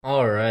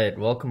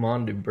welcome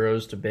on to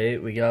Bros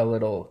Debate. We got a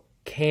little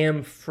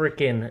Cam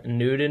frickin'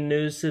 Newton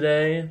news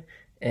today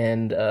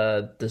and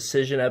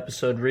decision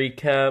episode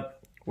recap,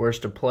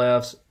 worst of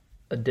playoffs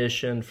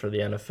edition for the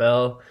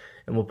NFL,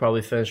 and we'll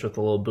probably finish with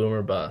a little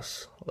boomer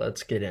bust.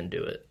 Let's get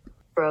into it.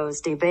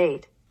 Bros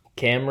Debate.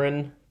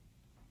 Cameron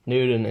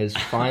Newton is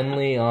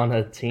finally on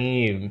a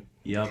team.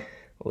 Yep.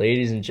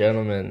 Ladies and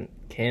gentlemen,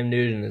 Cam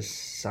Newton has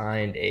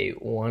signed a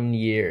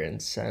 1-year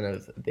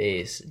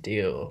incentive-based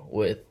deal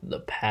with the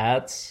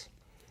Pats.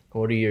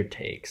 What are your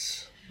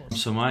takes?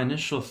 So my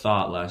initial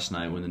thought last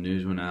night when the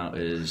news went out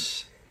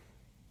is,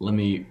 let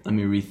me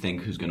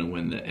rethink who's going to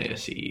win the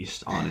AFC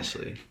East,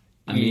 honestly.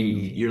 I mean,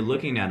 you're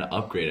looking at an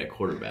upgrade at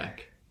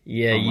quarterback.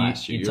 Yeah,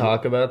 you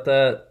talk about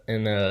that,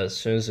 and as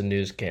soon as the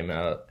news came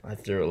out, I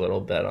threw a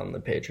little bet on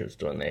the Patriots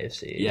doing the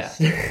AFC East.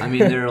 Yeah, I mean,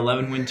 they're an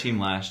 11-win team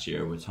last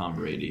year with Tom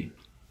Brady,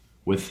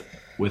 with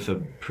a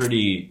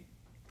pretty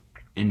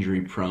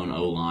injury-prone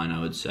O-line, I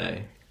would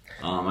say.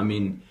 I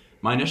mean,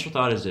 my initial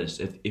thought is this.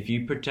 If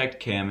you protect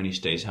Cam and he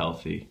stays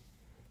healthy.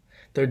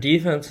 Their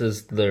defense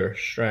is their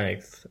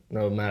strength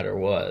no matter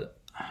what,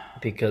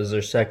 because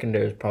their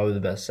secondary is probably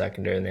the best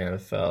secondary in the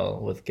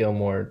NFL with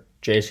Gilmore,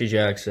 J.C.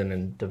 Jackson,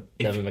 and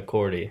Devin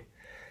McCourty.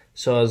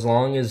 So as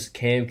long as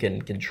Cam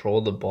can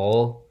control the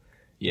ball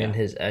and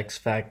his X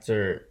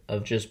factor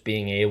of just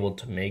being able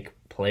to make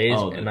plays,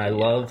 I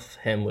love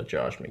him with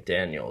Josh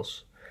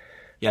McDaniels.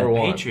 Yeah, the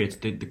Patriots,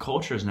 the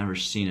culture has never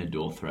seen a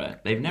dual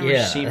threat. They've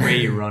never seen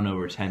Brady run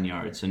over 10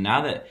 yards. So now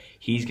that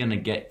he's gonna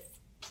get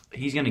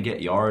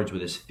yards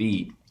with his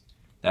feet,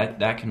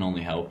 that can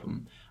only help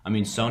him. I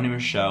mean, Sony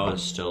Michel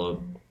is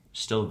still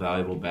a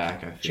valuable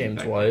back. I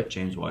feel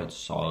James White's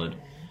solid.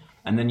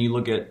 And then you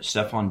look at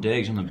Stephon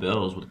Diggs on the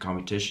Bills with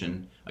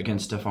competition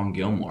against Stephon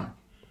Gilmore,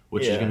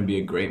 which is going to be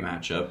a great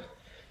matchup.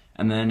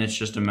 And then it's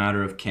just a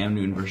matter of Cam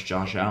Newton versus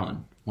Josh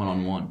Allen,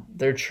 one-on-one.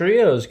 Their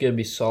trio is going to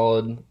be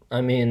solid. I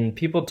mean,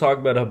 people talk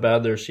about how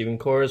bad their receiving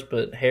core is,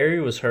 but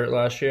Harry was hurt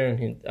last year, and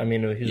he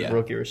was a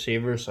rookie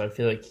receiver, so I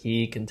feel like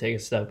he can take a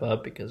step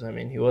up because, I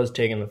mean, he was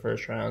taken the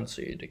first round,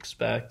 so you'd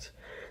expect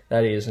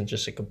that he isn't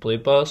just a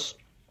complete bust.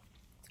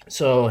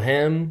 So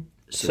him,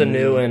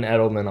 Sanu, and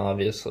Edelman,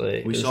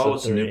 obviously. We saw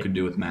what Sanu could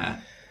do with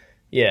Matt.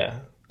 Yeah.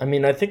 I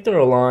mean, I think their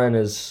O-line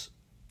is...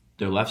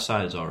 Their left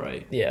side is all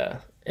right. Yeah.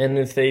 And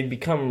if they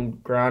become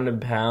ground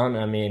and pound,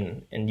 I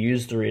mean, and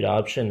use the read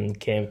option,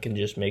 Cam can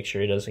just make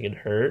sure he doesn't get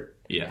hurt.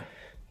 Yeah.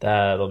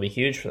 That'll be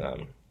huge for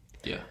them.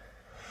 Yeah.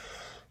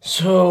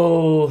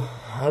 So,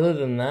 other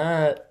than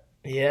that,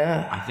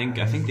 yeah. I think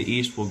the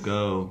East will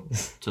go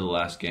to the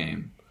last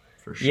game,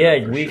 for sure.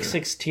 Yeah, Week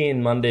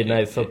 16, Monday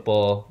Night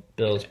Football,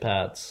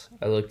 Bills-Pats.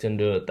 I looked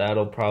into it.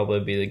 That'll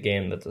probably be the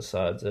game that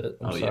decides it.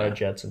 I'm sorry,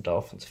 Jets and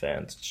Dolphins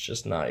fans. It's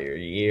just not your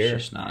year.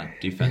 It's just not.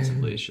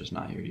 Defensively, it's just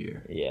not your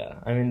year. Yeah.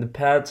 I mean, the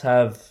Pats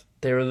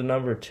they were the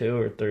number 2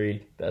 or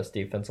 3 best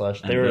defense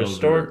last year. They were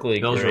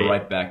historically great. Bills were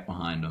right back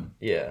behind them.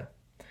 Yeah.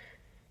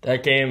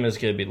 That game is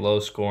going to be low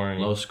scoring.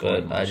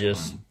 But I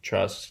just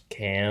trust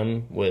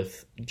Cam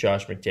with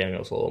Josh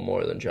McDaniels a little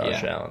more than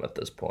Josh Allen at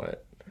this point.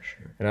 For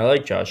sure. And I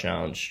like Josh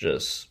Allen.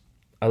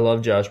 I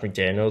love Josh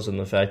McDaniels and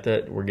the fact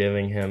that we're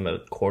giving him a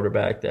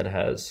quarterback that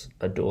has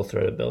a dual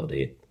threat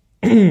ability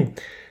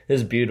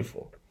is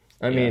beautiful.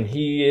 I mean,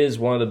 he is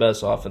one of the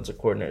best offensive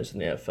coordinators in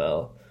the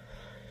NFL.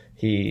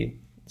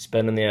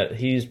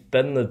 He's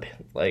been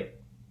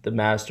the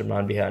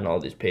mastermind behind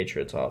all these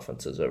Patriots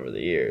offenses over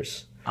the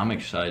years. I'm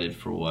excited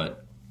for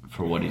what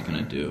he's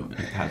gonna do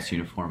in a Pats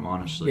uniform,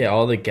 honestly. Yeah,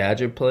 all the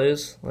gadget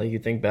plays. Like, you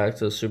think back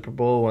to the Super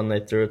Bowl when they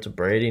threw it to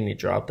Brady and he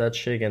dropped that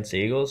shit against the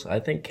Eagles. I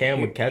think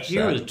Cam would catch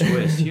that.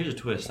 Here's a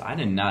twist. I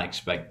did not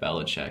expect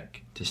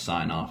Belichick to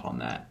sign off on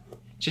that.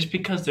 Just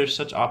because they're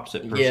such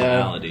opposite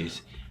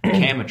personalities.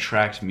 Cam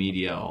attracts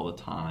media all the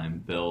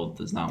time. Bill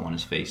does not want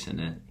his face in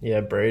it.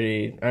 Yeah,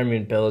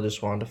 Bill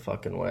just wanted to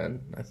fucking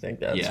win. I think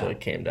that's what it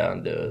came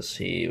down to. Is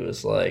he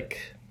was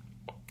like,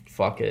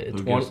 fuck it.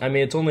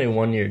 It's only a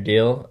 1-year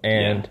deal,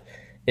 and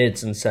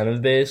it's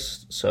incentive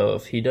based. So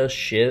if he does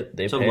shit,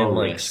 they pay him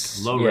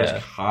low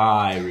risk,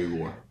 high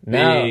reward.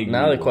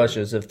 Now the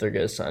question is if they're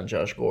gonna sign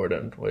Josh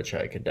Gordon, which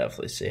I could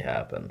definitely see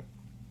happen.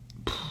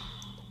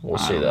 We'll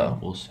see though.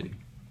 We'll see.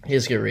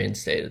 He's get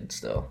reinstated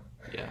still.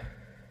 Yeah.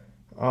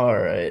 All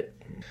right.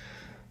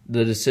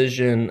 The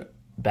decision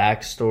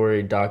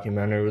backstory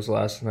documentary was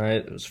last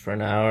night. It was for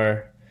an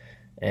hour,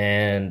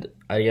 and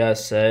I gotta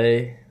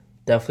say,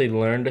 definitely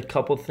learned a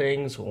couple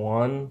things.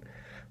 One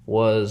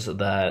was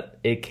that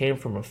it came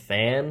from a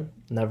fan.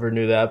 Never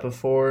knew that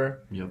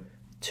before. Yep.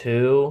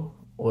 2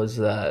 was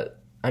that,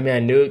 I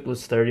knew it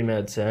was 30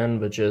 minutes in,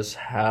 but just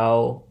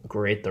how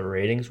great the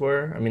ratings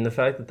were. I mean, the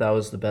fact that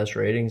was the best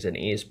ratings in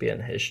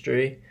ESPN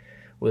history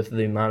with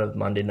the amount of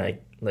Monday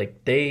night.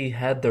 Like, they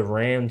had the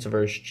Rams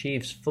versus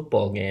Chiefs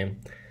football game.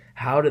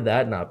 How did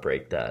that not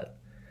break that?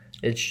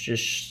 It's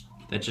just...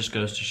 That just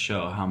goes to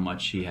show how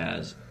much he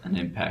has an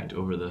impact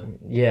over the...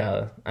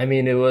 Yeah. I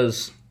mean, it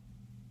was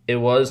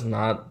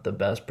not the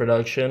best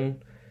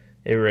production.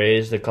 It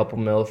raised a couple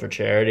mil for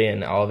charity,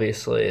 and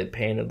obviously it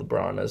painted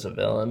LeBron as a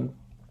villain.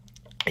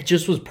 it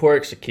just was poor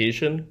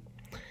execution,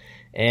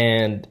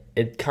 and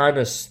it kind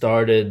of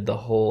started the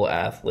whole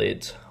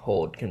athletes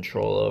hold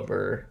control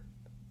over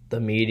the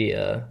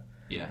media.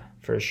 Yeah.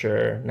 For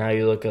sure. Now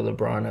you look at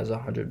LeBron as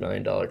 $100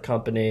 million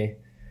company,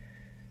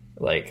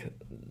 like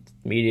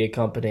media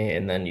company,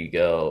 and then you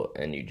go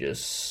and you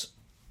just,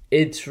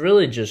 it's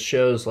really just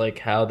shows like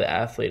how the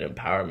athlete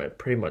empowerment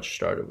pretty much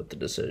started with the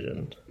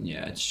decision.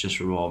 Yeah, it's just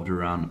revolved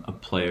around a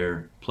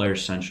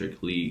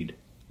player-centric league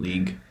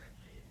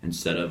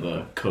instead of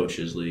a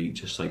coaches league,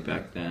 just like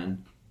back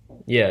then.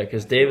 Yeah,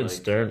 because David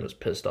Stern was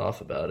pissed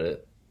off about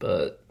it,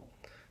 but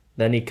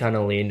then he kind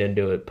of leaned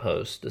into it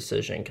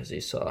post-decision because he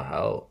saw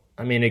how,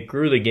 I mean, it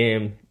grew the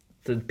game.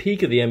 The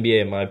peak of the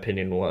NBA, in my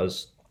opinion,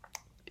 was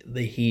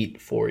the Heat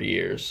 4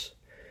 years.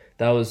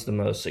 That was the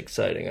most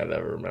exciting I've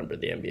ever remembered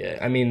the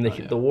NBA. I mean,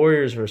 the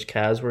Warriors versus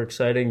Cavs were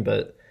exciting,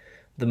 but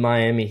the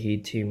Miami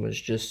Heat team was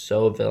just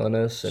so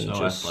villainous and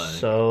just athletic.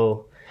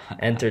 So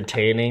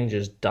entertaining,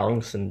 just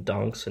dunks and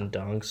dunks and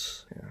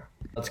dunks. Yeah.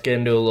 Let's get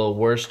into a little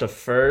worst of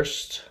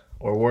first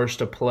or worst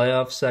of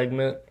playoff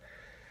segment.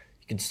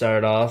 You can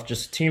start off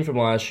just a team from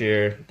last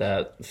year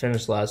that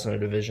finished last in their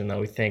division that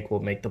we think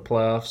will make the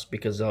playoffs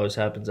because it always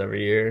happens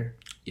every year.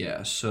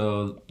 Yeah,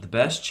 so the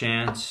best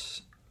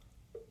chance,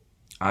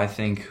 I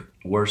think,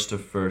 worst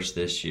of first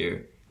this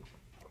year,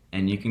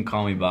 and you can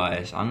call me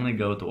biased, I'm going to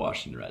go with the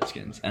Washington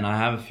Redskins, and I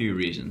have a few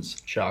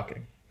reasons.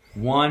 Shocking.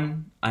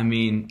 One, I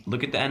mean,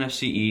 look at the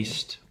NFC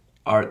East.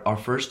 Our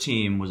first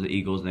team was the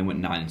Eagles, and they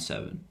went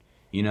 9-7.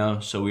 You know,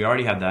 so we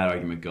already have that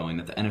argument going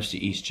that the NFC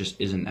East just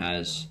isn't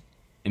as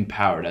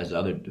empowered as the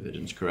other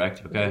divisions,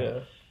 correct? Okay. Yeah.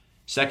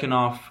 Second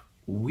off,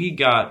 we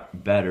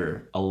got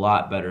better, a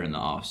lot better in the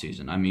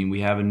offseason. I mean,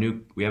 we have a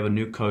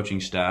new coaching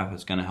staff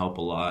that's going to help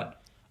a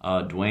lot.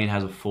 Dwayne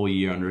has a full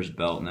year under his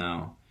belt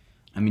now.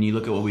 I mean, you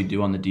look at what we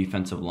do on the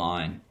defensive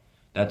line.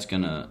 That's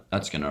gonna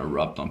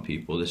erupt on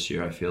people this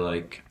year, I feel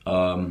like.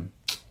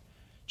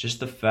 Just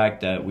the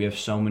fact that we have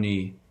so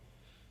many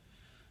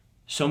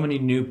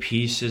new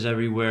pieces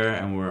everywhere,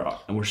 and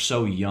we're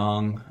so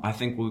young. I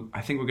think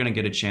we're gonna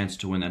get a chance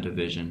to win that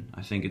division.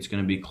 I think it's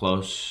gonna be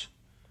close.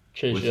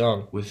 Chase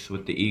Young with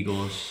the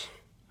Eagles.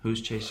 Who's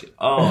Chase?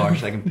 Oh, our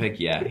second pick.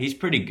 Yeah, he's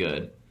pretty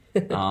good.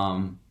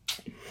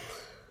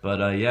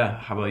 But yeah,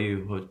 how about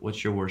you?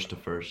 What's your worst to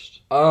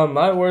first?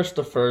 My worst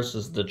to first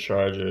is the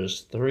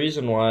Chargers. The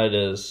reason why it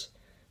is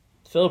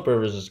Phillip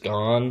Rivers is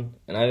gone,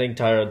 and I think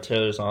Tyrod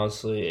Taylor's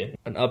honestly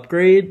an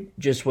upgrade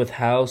just with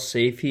how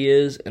safe he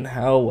is and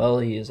how well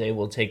he is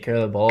able to take care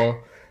of the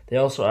ball. They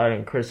also added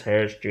in Chris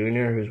Harris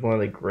Jr., who's one of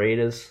the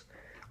greatest.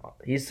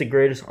 He's the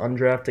greatest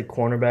undrafted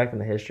cornerback in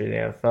the history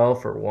of the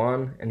NFL, for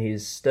one, and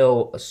he's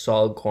still a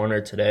solid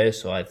corner today,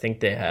 so I think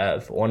they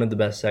have one of the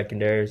best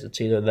secondaries. It's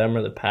either them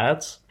or the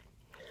Pats.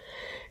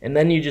 And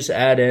then you just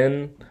add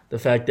in the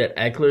fact that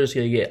Eckler is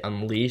going to get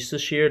unleashed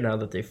this year now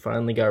that they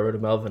finally got rid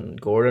of Melvin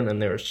Gordon and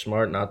they were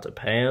smart not to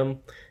pay him.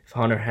 If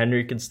Hunter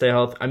Henry could stay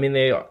healthy. I mean,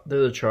 they're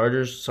the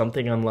Chargers.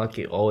 Something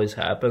unlucky always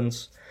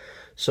happens.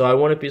 So I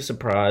wouldn't be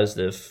surprised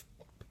if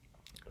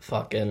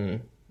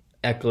fucking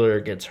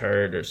Eckler gets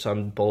hurt or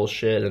some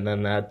bullshit and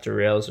then that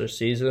derails their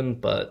season.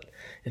 But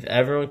if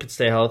everyone could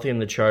stay healthy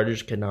and the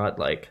Chargers could not,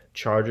 like,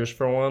 Chargers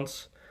for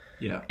once.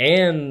 Yeah.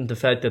 And the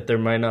fact that there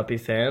might not be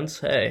fans,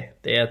 hey,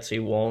 they actually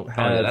won't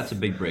have that's a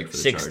big break for the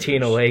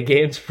 16 Chargers. Away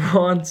games for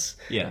once.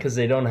 Yeah. Because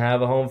they don't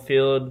have a home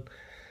field.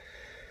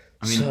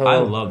 I mean, I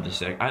love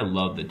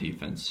the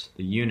defense.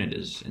 The unit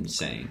is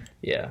insane.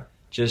 Yeah.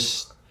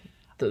 Just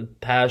the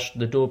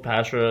dual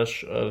pass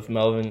rush of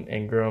Melvin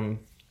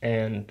Ingram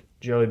and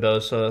Joey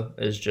Bosa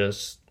is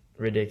just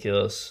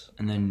ridiculous.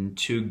 And then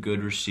two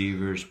good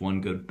receivers, one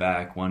good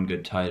back, one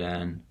good tight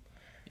end.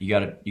 You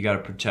gotta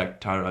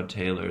protect Tyrod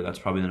Taylor. That's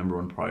probably the number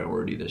one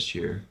priority this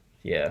year.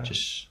 Yeah.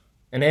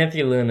 And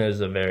Anthony Lynn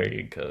is a very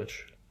good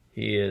coach.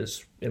 He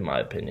is, in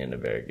my opinion, a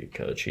very good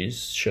coach.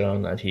 He's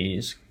shown that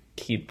he's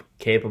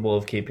capable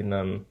of keeping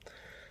them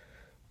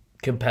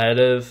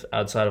competitive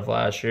outside of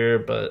last year.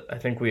 But I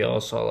think we all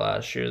saw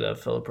last year that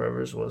Phillip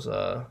Rivers was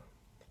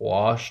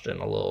washed and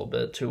a little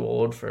bit too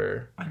old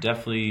for.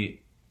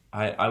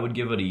 I would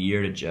give it a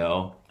year to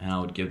gel, and I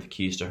would give the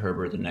keys to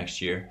Herbert the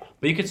next year.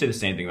 But you could say the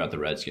same thing about the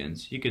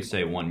Redskins. You could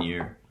say 1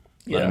 year,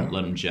 let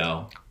him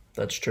gel.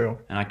 That's true.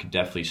 And I could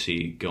definitely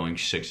see going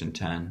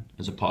 6-10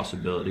 as a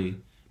possibility.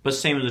 But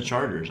same as the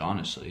Chargers,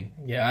 honestly.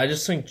 Yeah, I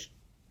just think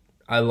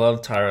I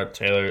love Tyrod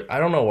Taylor. I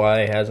don't know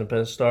why he hasn't been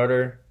a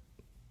starter,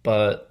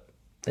 but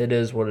it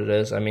is what it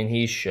is. I mean,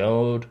 he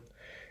showed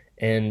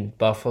in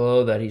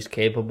Buffalo that he's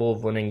capable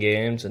of winning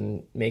games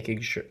and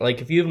making sure,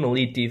 like, if you have an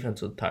elite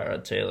defense with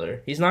Tyrod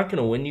Taylor, he's not going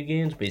to win you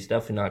games, but he's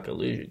definitely not going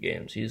to lose you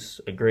games. He's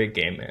a great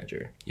game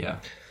manager. Yeah.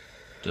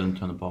 Doesn't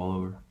turn the ball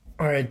over.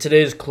 All right,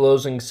 today's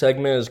closing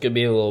segment is going to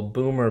be a little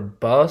boom or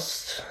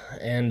bust.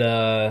 And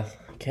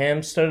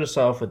Cam, start us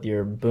off with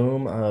your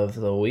boom of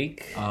the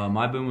week.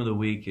 My boom of the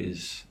week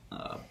is,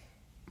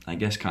 I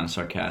guess, kind of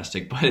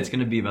sarcastic, but it's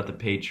going to be about the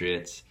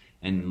Patriots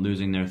and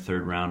losing their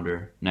third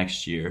rounder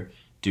next year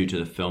due to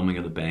the filming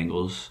of the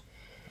Bengals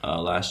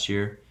last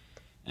year.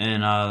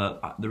 And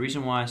the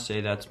reason why I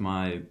say that's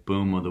my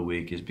boom of the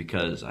week is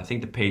because I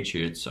think the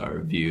Patriots are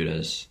viewed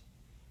as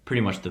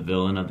pretty much the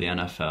villain of the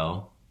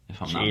NFL,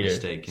 if I'm not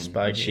mistaken.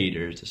 The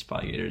cheaters, the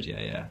Spy-Gators,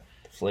 yeah.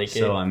 Flake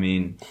so, I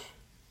mean,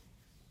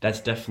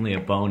 that's definitely a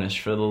bonus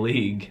for the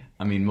league.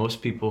 I mean,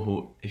 most people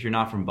who, if you're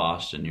not from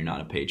Boston, you're not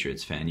a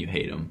Patriots fan, you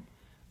hate them.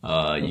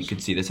 You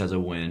could see this as a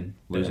win,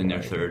 losing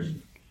their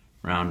third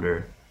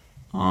rounder.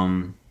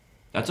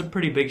 That's a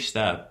pretty big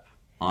step,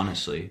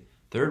 honestly.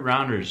 Third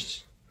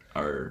rounders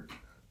are...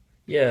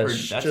 Yeah,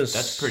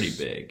 that's pretty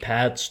big.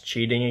 Pats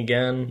cheating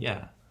again.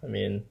 Yeah. I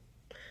mean,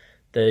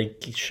 I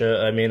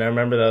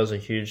remember that was a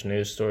huge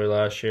news story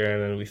last year,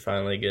 and then we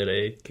finally get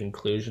a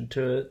conclusion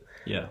to it.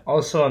 Yeah.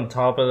 Also, on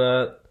top of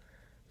that,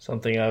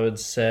 something I would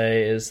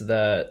say is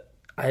that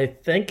I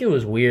think it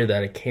was weird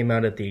that it came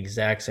out at the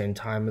exact same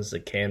time as the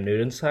Cam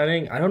Newton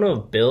signing. I don't know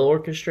if Bill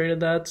orchestrated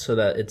that so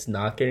that it's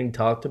not getting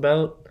talked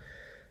about,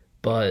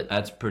 but...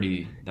 That's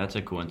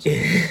a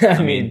coincidence.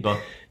 I mean,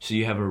 so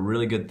you have a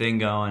really good thing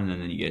going,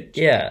 and then you get...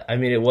 Yeah, I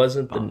mean, it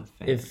wasn't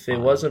if it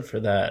wasn't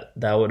for that,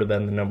 that would have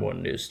been the number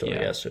one news story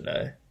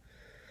yesterday.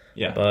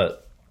 Yeah.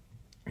 But,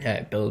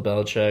 yeah, Bill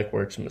Belichick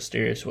works in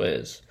mysterious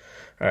ways.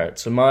 All right,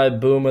 so my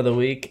boom of the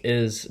week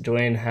is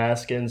Dwayne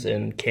Haskins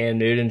and Cam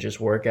Newton,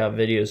 just workout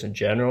videos in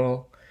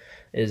general,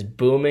 is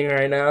booming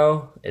right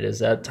now. It is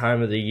that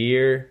time of the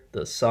year,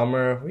 the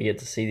summer, we get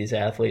to see these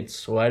athletes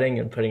sweating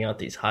and putting out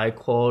these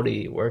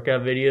high-quality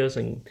workout videos.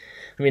 And,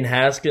 I mean,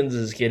 Haskins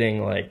is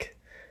getting, like,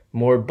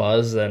 more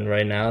buzz than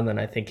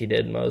I think he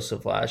did most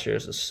of last year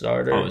as a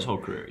starter. Oh, his whole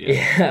career,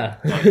 yeah. Yeah.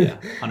 Oh, yeah,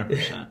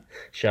 100%.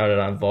 Shout out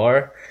on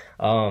VAR.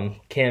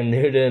 Cam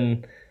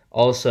Newton...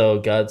 also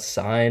got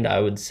signed, I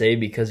would say,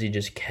 because he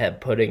just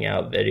kept putting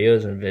out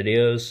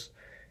videos.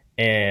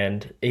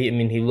 And,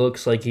 he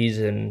looks like he's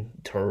in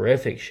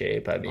terrific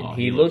shape. I mean,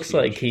 he looks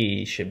like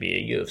he should be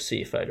a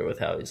UFC fighter with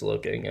how he's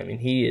looking. I mean,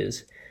 he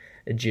is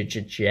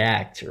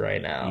jacked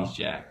right now. He's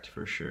jacked,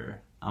 for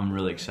sure. I'm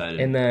really excited.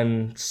 And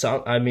then,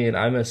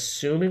 I'm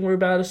assuming we're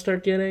about to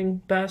start getting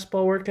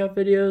basketball workout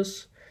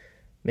videos.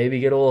 Maybe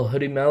get a little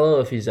Hoodie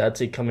Mellow if he's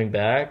actually coming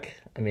back.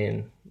 I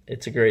mean,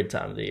 it's a great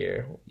time of the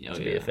year to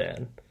be a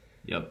fan.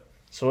 Yep.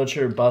 So what's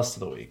your bust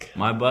of the week?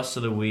 My bust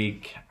of the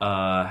week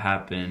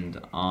happened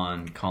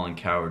on Colin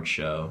Cowherd's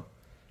show,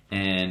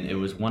 and it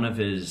was one of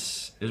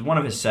his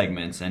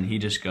segments, and he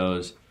just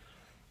goes,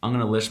 "I'm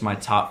gonna list my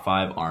top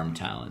 5 arm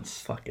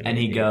talents." And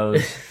he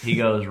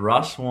goes,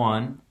 Russ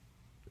 1,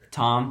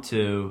 Tom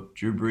 2,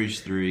 Drew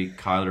Brees 3,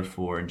 Kyler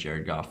 4, and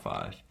Jared Goff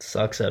 5.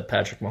 Sucks that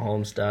Patrick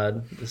Mahomes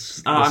died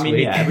this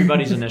week. Yeah,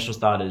 everybody's initial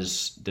thought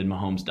is, did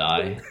Mahomes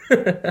die?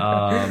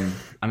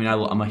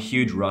 I'm a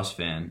huge Russ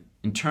fan.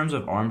 In terms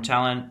of arm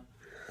talent,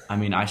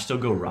 I still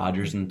go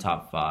Rodgers in the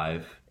top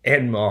 5.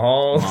 And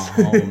Mahomes.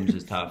 Mahomes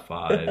is top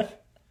 5.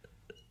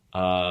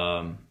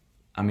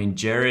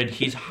 Jared,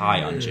 he's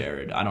high on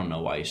Jared. I don't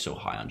know why he's so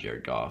high on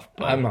Jared Goff.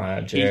 But I'm high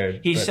on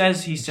Jared. He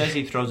says he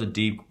throws a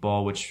deep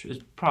ball, which is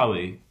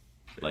probably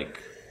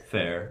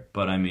fair.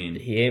 But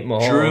he ain't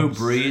Mahomes. Drew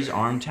Brees,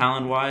 arm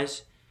talent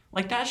wise,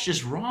 that's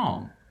just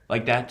wrong.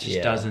 That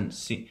just doesn't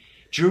seem.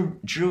 Drew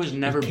has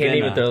never can't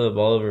even throw the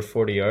ball over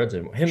 40 yards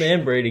anymore. Him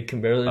and Brady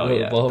can barely throw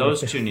the ball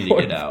those over two need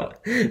 40. To get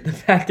out. The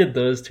fact that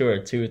those two are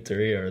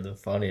 2-3 are the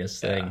funniest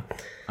thing.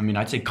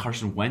 I'd say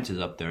Carson Wentz is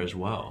up there as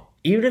well.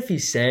 Even if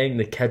he's saying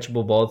the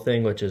catchable ball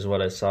thing, which is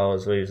what I saw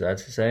was what he was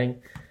actually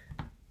saying,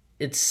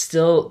 it's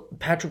still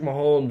Patrick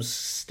Mahomes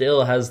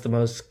still has the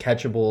most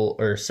catchable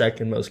or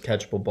second most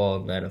catchable ball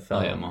in the NFL.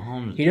 Oh yeah,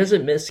 Mahomes. He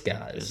doesn't miss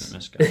guys.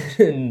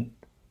 And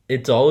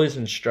it's always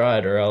in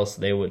stride, or else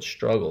they would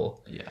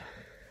struggle.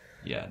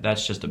 Yeah,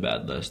 that's just a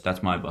bad list.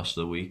 That's my bust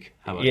of the week.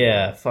 How about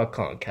you? Fuck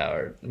Colin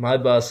Cowherd. My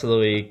bust of the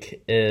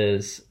week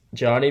is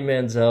Johnny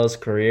Manziel's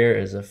career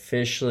is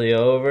officially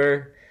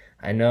over.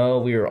 I know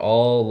we were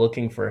all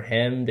looking for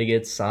him to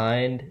get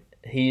signed.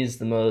 He's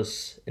the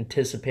most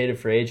anticipated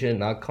free agent,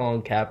 not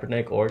Colin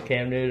Kaepernick or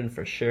Cam Newton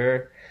for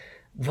sure.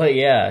 But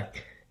yeah,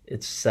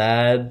 it's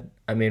sad.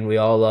 We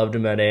all loved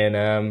him at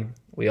A&M.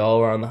 We all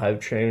were on the hype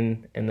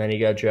train, and then he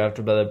got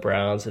drafted by the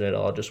Browns, and it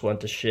all just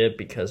went to shit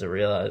because it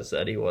realized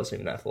that he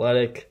wasn't even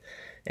athletic,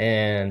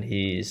 and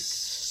he's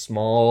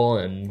small,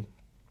 and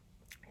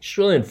it's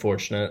really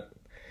unfortunate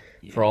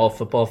for all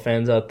football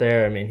fans out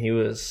there.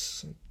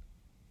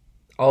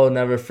 I'll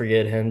never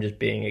forget him just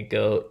being a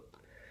GOAT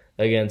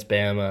against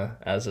Bama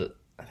I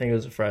think it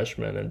was a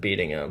freshman, and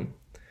beating him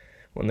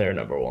when they're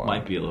number 1.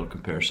 Might be a little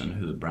comparison to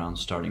who the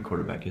Browns starting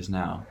quarterback is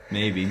now.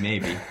 Maybe.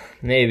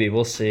 Maybe,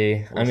 we'll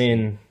see.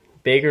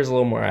 Baker's a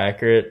little more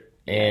accurate,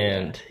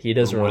 and he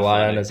doesn't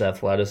rely on his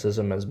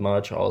athleticism as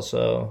much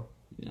also.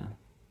 Yeah.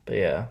 But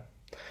yeah.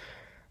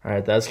 All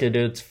right, that's going to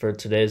do it for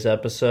today's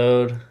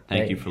episode.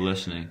 Thank you for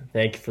listening.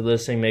 Thank you for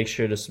listening. Make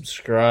sure to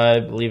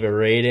subscribe, leave a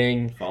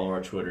rating. Follow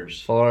our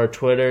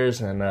Twitters.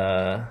 And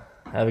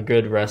have a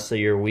good rest of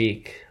your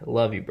week.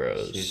 Love you,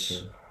 bros. See you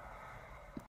soon.